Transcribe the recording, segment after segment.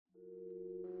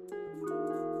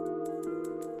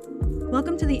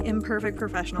Welcome to the Imperfect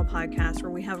Professional Podcast,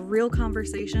 where we have real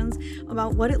conversations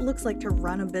about what it looks like to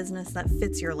run a business that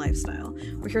fits your lifestyle.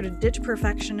 We're here to ditch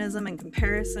perfectionism and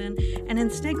comparison and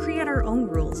instead create our own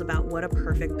rules about what a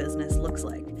perfect business looks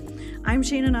like. I'm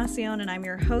Shana Nacion and I'm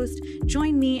your host.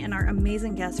 Join me and our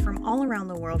amazing guests from all around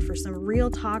the world for some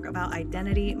real talk about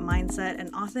identity, mindset,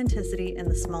 and authenticity in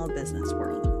the small business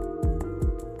world.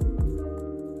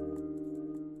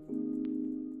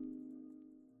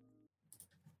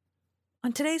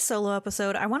 On today's solo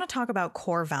episode, I want to talk about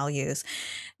core values.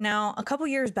 Now, a couple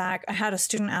years back, I had a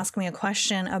student ask me a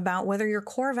question about whether your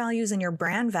core values and your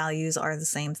brand values are the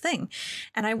same thing.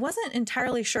 And I wasn't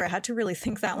entirely sure. I had to really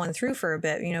think that one through for a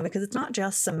bit, because it's not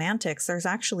just semantics, there's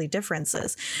actually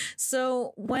differences.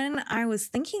 So when I was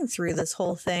thinking through this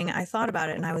whole thing, I thought about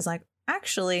it and I was like,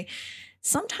 actually,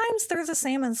 sometimes they're the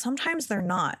same and sometimes they're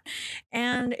not.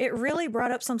 And it really brought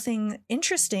up something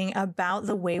interesting about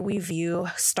the way we view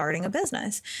starting a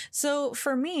business. So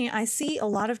for me, I see a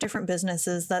lot of different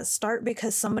businesses that start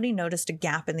because somebody noticed a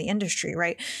gap in the industry,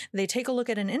 right? They take a look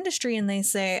at an industry and they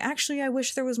say, actually, I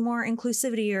wish there was more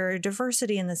inclusivity or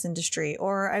diversity in this industry,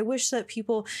 or I wish that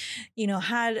people,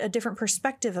 had a different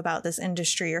perspective about this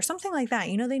industry or something like that.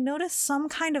 They notice some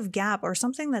kind of gap or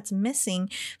something that's missing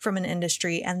from an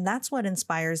industry, and that's what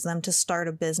inspires them to start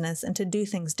a business and to do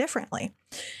things differently.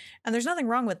 And there's nothing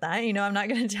wrong with that. I'm not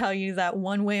going to tell you that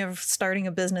one way of starting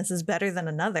a business is better than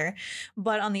another.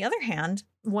 But on the other hand,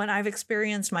 what I've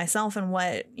experienced myself and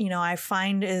what, I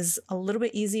find is a little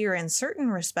bit easier in certain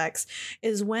respects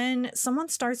is when someone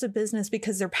starts a business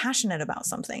because they're passionate about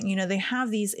something. They have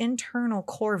these internal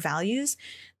core values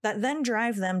that then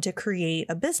drive them to create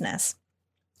a business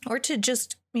or to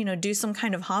just do some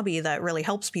kind of hobby that really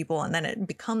helps people and then it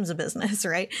becomes a business,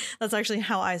 right? That's actually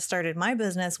how I started my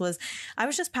business. Was I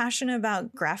was just passionate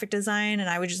about graphic design and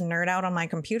I would just nerd out on my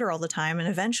computer all the time. And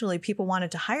eventually people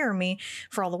wanted to hire me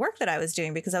for all the work that I was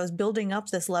doing because I was building up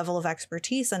this level of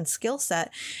expertise and skill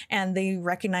set, and they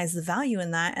recognized the value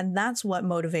in that. And that's what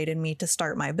motivated me to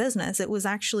start my business. It was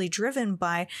actually driven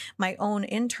by my own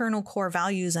internal core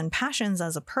values and passions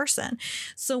as a person.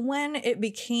 So when it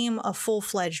became a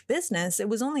full-fledged business, it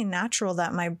was only natural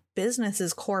that my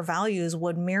business's core values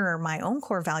would mirror my own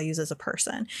core values as a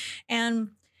person.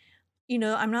 And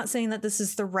I'm not saying that this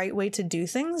is the right way to do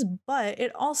things, but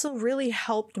it also really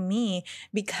helped me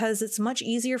because it's much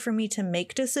easier for me to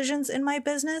make decisions in my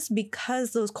business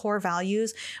because those core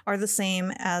values are the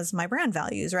same as my brand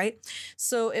values, right?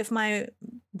 So if my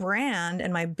brand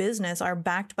and my business are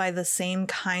backed by the same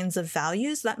kinds of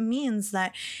values, that means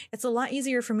that it's a lot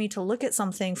easier for me to look at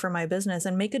something for my business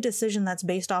and make a decision that's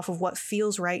based off of what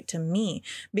feels right to me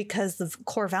because the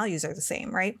core values are the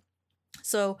same, right?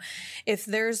 So if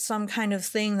there's some kind of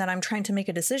thing that I'm trying to make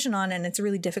a decision on and it's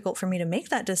really difficult for me to make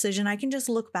that decision, I can just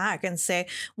look back and say,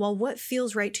 well, what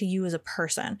feels right to you as a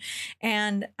person?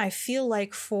 And I feel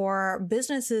like for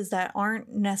businesses that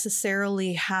aren't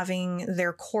necessarily having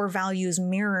their core values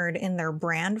mirrored in their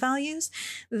brand values,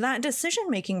 that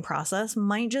decision-making process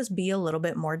might just be a little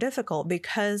bit more difficult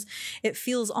because it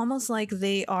feels almost like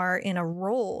they are in a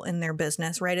role in their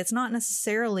business, right? It's not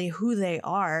necessarily who they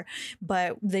are,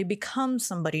 but they become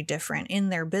somebody different in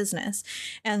their business.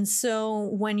 And so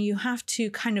when you have to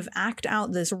kind of act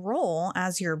out this role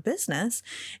as your business,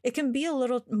 it can be a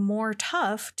little more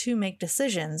tough to make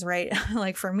decisions, right?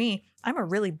 Like for me, I'm a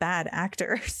really bad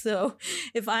actor. So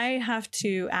if I have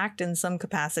to act in some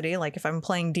capacity, like if I'm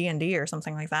playing D&D or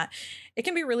something like that, it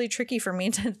can be really tricky for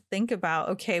me to think about,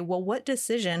 okay, well, what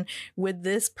decision would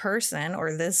this person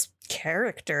or this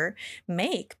character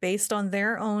make based on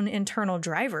their own internal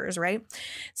drivers, right?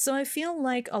 So I feel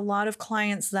like a lot of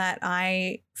clients that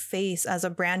I face as a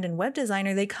brand and web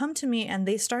designer, they come to me and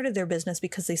they started their business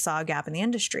because they saw a gap in the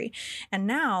industry. And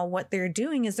now what they're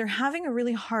doing is they're having a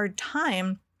really hard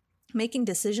time making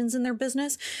decisions in their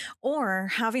business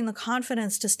or having the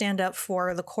confidence to stand up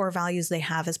for the core values they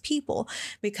have as people,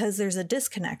 because there's a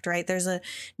disconnect, right? There's a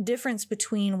difference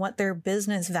between what their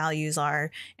business values are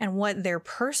and what their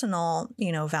personal,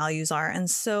 values are. And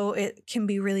so it can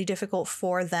be really difficult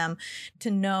for them to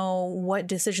know what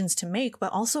decisions to make,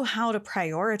 but also how to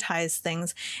prioritize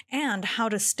things and how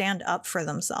to stand up for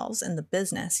themselves in the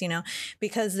business,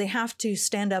 because they have to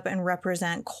stand up and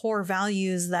represent core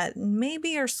values that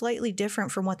maybe are slightly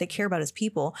different from what they care about as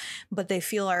people, but they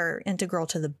feel are integral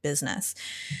to the business.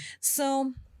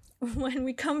 So when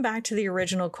we come back to the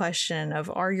original question of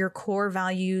are your core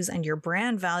values and your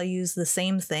brand values the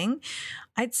same thing,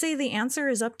 I'd say the answer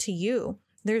is up to you.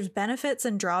 there's benefits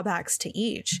and drawbacks to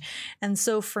each. And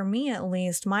so for me, at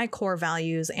least, my core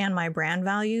values and my brand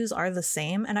values are the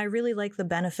same. And I really like the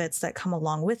benefits that come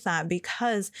along with that,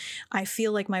 because I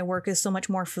feel like my work is so much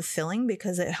more fulfilling,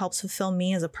 because it helps fulfill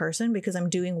me as a person, because I'm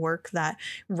doing work that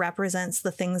represents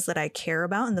the things that I care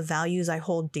about and the values I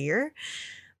hold dear.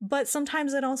 But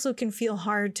sometimes it also can feel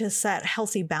hard to set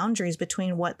healthy boundaries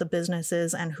between what the business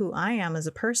is and who I am as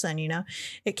a person.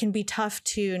 It can be tough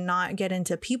to not get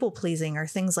into people pleasing or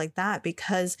things like that,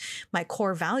 because my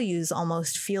core values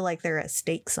almost feel like they're at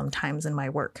stake sometimes in my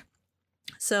work.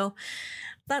 So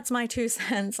that's my 2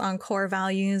 cents on core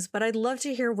values, but I'd love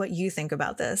to hear what you think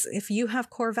about this. If you have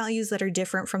core values that are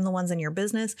different from the ones in your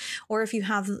business, or if you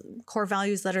have core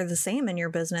values that are the same in your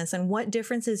business, and what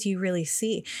differences you really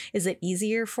see. Is it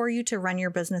easier for you to run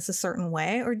your business a certain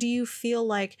way, or do you feel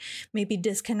like maybe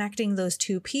disconnecting those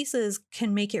 2 pieces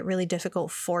can make it really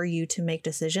difficult for you to make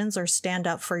decisions or stand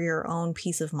up for your own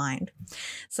peace of mind?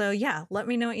 So yeah, let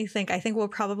me know what you think. I think we're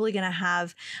probably going to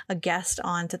have a guest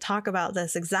on to talk about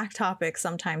this exact topic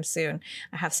sometime soon.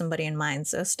 I have somebody in mind,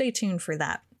 so stay tuned for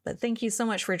that. But thank you so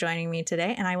much for joining me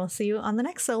today, and I will see you on the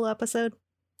next solo episode.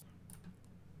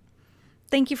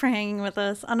 Thank you for hanging with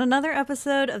us on another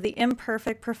episode of the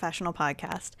Imperfect Professional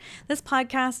Podcast. This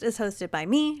podcast is hosted by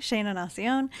me, Shayna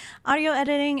Nacion. Audio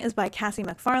editing is by Cassie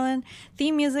McFarlane.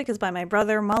 Theme music is by my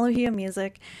brother, Maluhia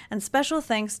Music. And special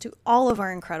thanks to all of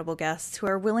our incredible guests who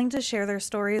are willing to share their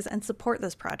stories and support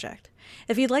this project.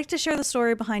 If you'd like to share the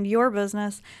story behind your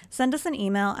business, send us an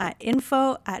email at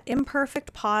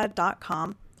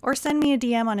info@imperfectpod.com or send me a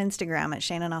DM on Instagram at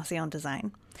Shayna Nacion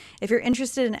Design. If you're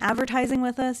interested in advertising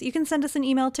with us, you can send us an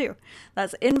email too.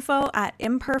 That's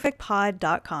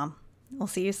info@imperfectpod.com. We'll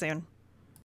see you soon.